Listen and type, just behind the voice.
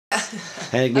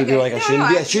And maybe like I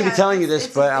shouldn't be telling you this,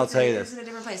 but I'll tell you this. It's in a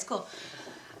different place. Cool.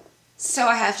 So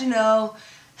I have to know,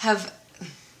 have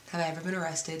I ever been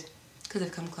arrested? Because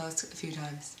I've come close a few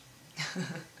times.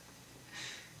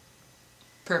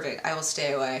 Perfect. I will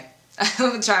stay away. I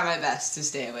will try my best to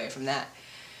stay away from that.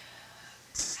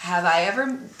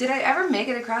 Did I ever make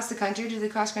it across the country, do the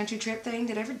cross-country trip thing?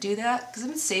 Did I ever do that? Because I've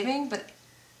been saving, but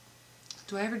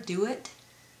do I ever do it?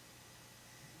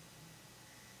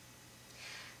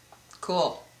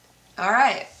 Cool. All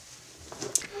right.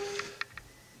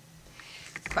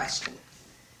 Question.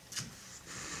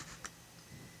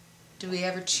 Do we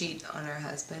ever cheat on our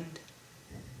husband?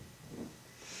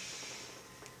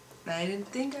 I didn't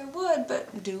think I would,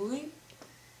 but do we?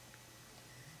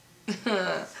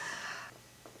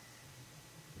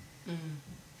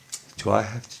 Do I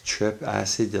have to trip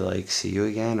acid to like see you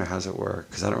again, or how's it work?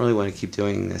 Because I don't really want to keep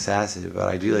doing this acid, but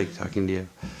I do like talking to you.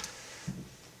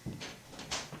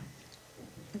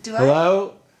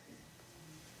 Hello?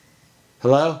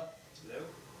 Hello? Hello?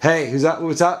 Hey, who's up?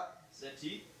 What's up? Is that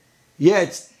T? Yeah,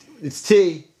 it's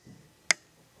T.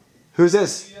 Who's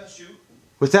this?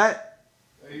 What's that?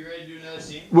 Are you ready to do another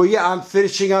scene? Well, yeah, I'm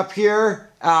finishing up here,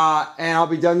 and I'll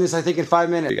be done this I think in 5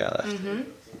 minutes.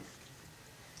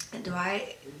 Do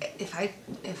I, if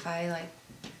I like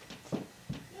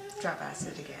drop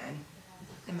acid again,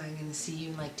 am I gonna see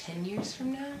you in like 10 years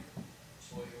from now?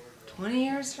 20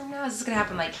 years from now? Is this gonna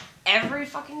happen like every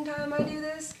fucking time I do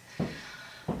this?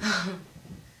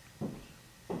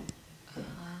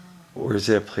 Or is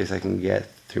there a place I can get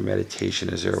through meditation?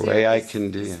 Is there a way I can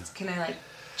do? Can I like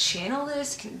channel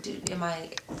this?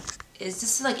 Is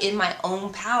this like in my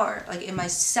own power, like in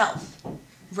myself?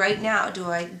 Right now, do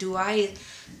I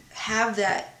have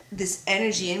this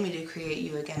energy in me to create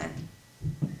you again?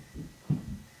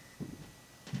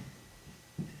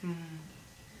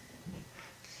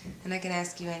 And I can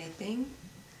ask you anything.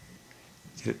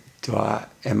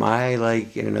 Am I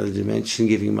like in another dimension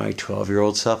giving my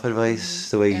 12-year-old self advice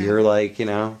the way you're like, you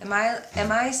know? Am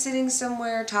I sitting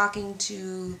somewhere talking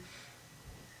to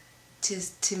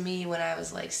me when I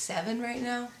was like 7 right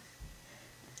now?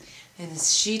 And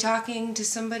is she talking to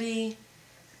somebody?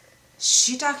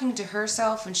 She talking to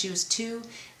herself when she was 2?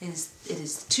 And it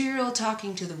is the 2-year-old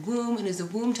talking to the womb, and is the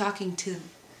womb talking to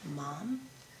mom?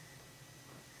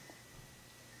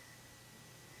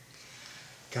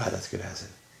 God, that's good acid.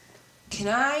 Can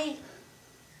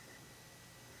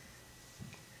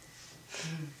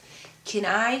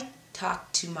I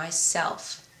talk to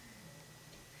myself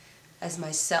as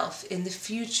myself in the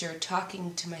future,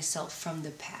 talking to myself from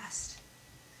the past?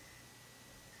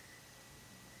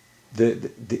 The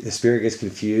spirit gets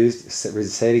confused.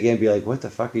 Say it again. Be like, what the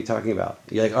fuck are you talking about?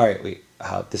 You're like, all right, wait.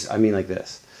 How this? I mean like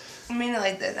this. I mean it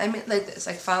like this. I mean like this.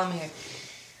 Like, follow me here.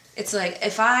 It's like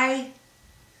if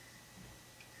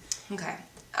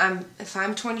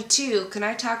I'm 22, can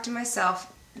I talk to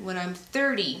myself when I'm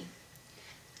 30?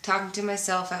 Talking to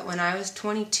myself when I was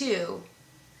 22.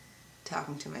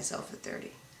 Talking to myself at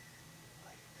 30.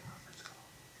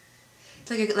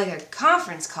 It's like a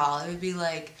conference call. It would be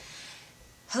like,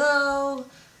 hello,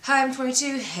 hi, I'm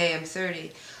 22. Hey, I'm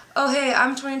 30. Oh, hey,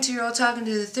 I'm 22-year-old talking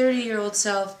to the 30-year-old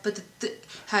self, but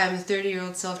hi, I'm the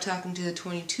 30-year-old self talking to the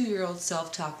 22-year-old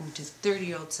self talking to the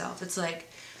 30-year-old self. It's like,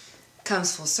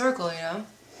 comes full circle, you know?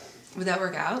 Would that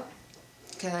work out?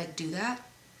 Can I like do that?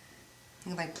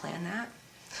 Can I like plan that?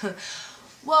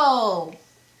 Whoa!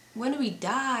 When do we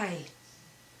die?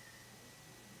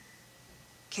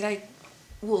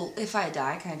 If I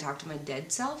die, can I talk to my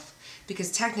dead self?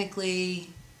 Because technically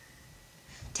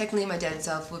my dead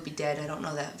self would be dead. I don't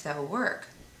know if that would work.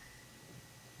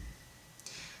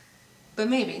 But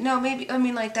maybe. No, maybe. I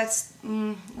mean, like, that's,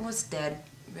 what's dead,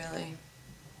 really?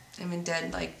 I mean,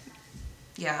 dead, like,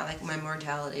 yeah, like my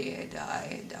mortality, I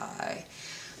die.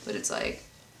 But it's like,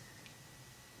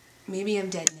 maybe I'm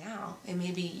dead now, and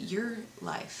maybe your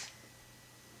life.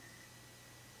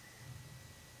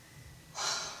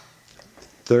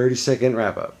 30-second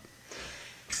wrap up.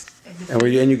 And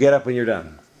you get up when you're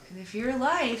done. And if your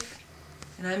life,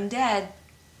 and I'm dead,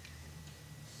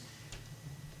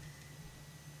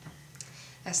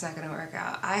 that's not going to work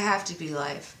out. I have to be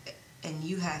life, and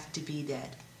you have to be dead.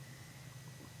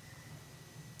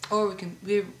 Or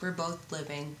we're both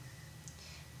living,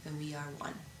 and we are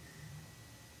one.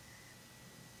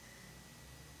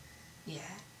 Yeah.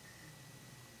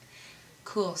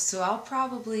 Cool. So I'm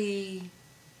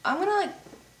gonna like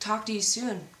talk to you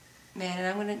soon, man,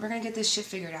 and we're gonna get this shit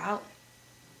figured out.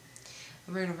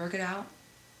 And we're gonna work it out,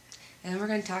 and then we're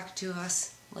gonna talk to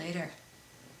us later,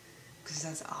 because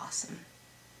that's awesome.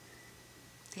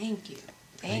 Thank you.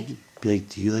 Thank you. Be like,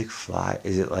 do you like fly?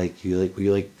 Is it like you like? Were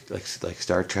you like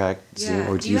Star Trek? Yeah.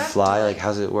 Or do you fly? To, like,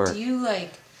 how's it work? Do you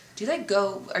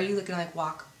go? Are you gonna like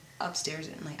walk upstairs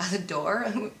and like out the door?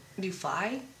 Do you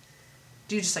fly?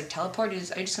 Do you just like teleport? Are you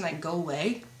just gonna like go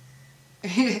away?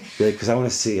 Because I want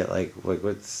to see it. Like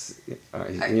what's?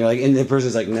 And you're like, and the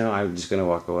person's like, no, I'm just gonna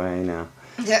walk away now.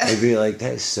 Yeah. I'd be like,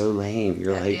 that is so lame.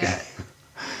 You're like, yeah.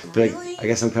 Like, Really? I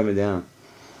guess I'm coming down.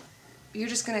 You're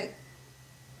just gonna.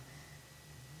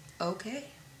 Okay,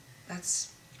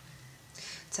 it's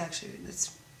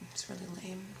really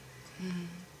lame.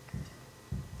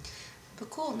 But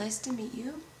cool. Nice to meet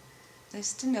you.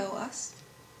 Nice to know us.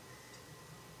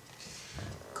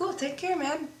 Cool. Take care,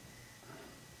 man.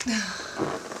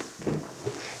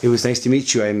 It was nice to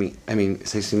meet you. I mean,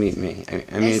 it's nice to meet me.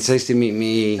 I mean, it's nice to meet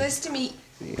me. Nice to meet.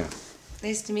 Yeah.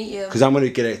 Nice to meet you. Because I'm gonna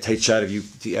get a tight shot of you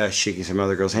shaking some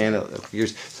other girl's hand.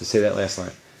 Yours. So say that last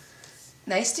line.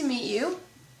 Nice to meet you.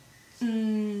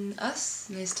 Us.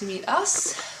 Nice to meet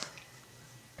us.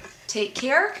 Take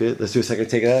care. Good. Let's do a second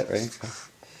take of that. Right.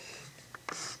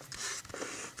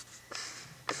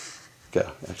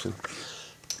 Go. Action.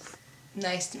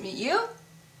 Nice to meet you.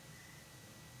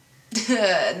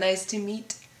 Nice to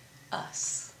meet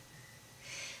us.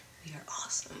 We are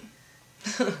awesome.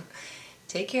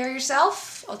 Take care of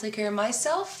yourself. I'll take care of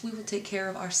myself. We will take care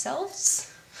of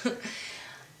ourselves.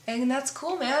 And that's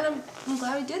cool, man. I'm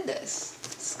glad we did this.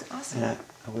 It's awesome. Yeah,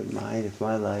 I wouldn't mind if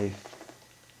my life,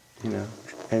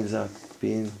 ends up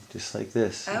being just like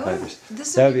this. That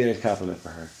would be a compliment for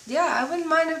her. Yeah, I wouldn't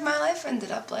mind if my life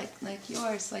ended up like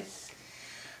yours,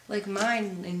 like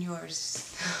mine and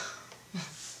yours.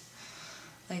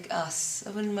 Like us. I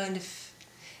wouldn't mind if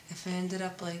it ended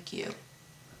up like you.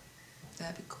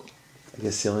 That'd be cool. I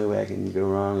guess the only way I can go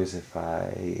wrong is if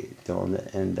I don't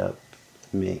end up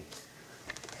me.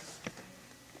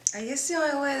 I guess the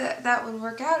only way that would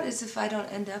work out is if I don't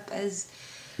end up as...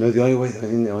 No, the only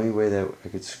way that I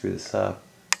could screw this up,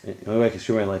 the only way I could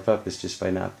screw my life up is just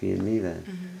by not being me then.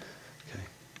 Mm-hmm. Okay.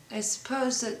 I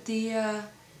suppose that the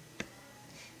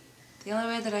only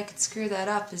way that I could screw that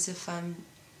up is if I'm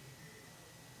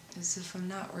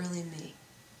not really me.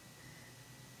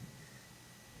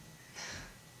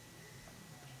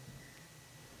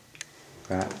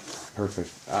 Right.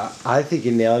 Perfect. I think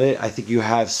you nailed it. I think you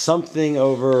have something way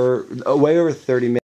over 30 minutes.